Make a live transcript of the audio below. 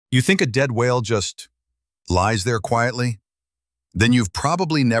You think a dead whale just lies there quietly? Then you've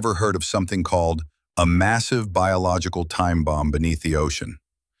probably never heard of something called a massive biological time bomb beneath the ocean.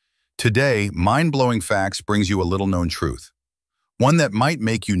 Today, Mind-Blowing Facts brings you a little-known truth, one that might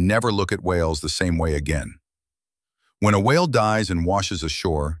make you never look at whales the same way again. When a whale dies and washes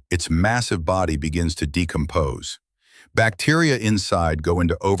ashore, its massive body begins to decompose. Bacteria inside go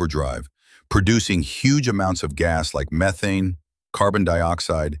into overdrive, producing huge amounts of gas like methane, carbon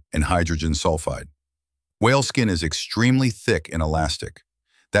dioxide, and hydrogen sulfide. Whale skin is extremely thick and elastic.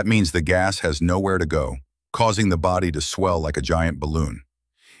 That means the gas has nowhere to go, causing the body to swell like a giant balloon.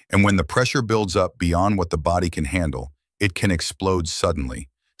 And when the pressure builds up beyond what the body can handle, it can explode suddenly,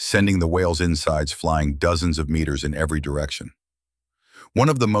 sending the whale's insides flying dozens of meters in every direction. One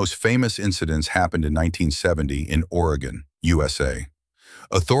of the most famous incidents happened in 1970 in Oregon, USA.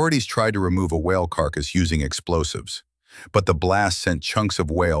 Authorities tried to remove a whale carcass using explosives, but the blast sent chunks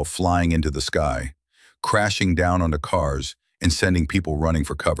of whale flying into the sky, crashing down onto cars and sending people running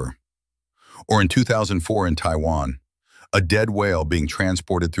for cover. Or in 2004 in Taiwan, a dead whale being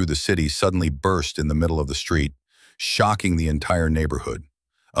transported through the city suddenly burst in the middle of the street, shocking the entire neighborhood.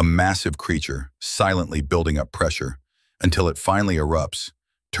 A massive creature, silently building up pressure, until it finally erupts,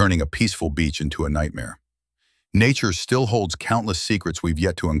 turning a peaceful beach into a nightmare. Nature still holds countless secrets we've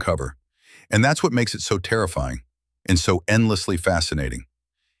yet to uncover, and that's what makes it so terrifying and so endlessly fascinating.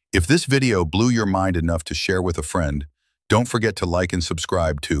 If this video blew your mind enough to share with a friend, don't forget to like and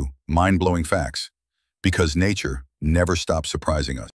subscribe to Mind-Blowing Facts, because nature never stops surprising us.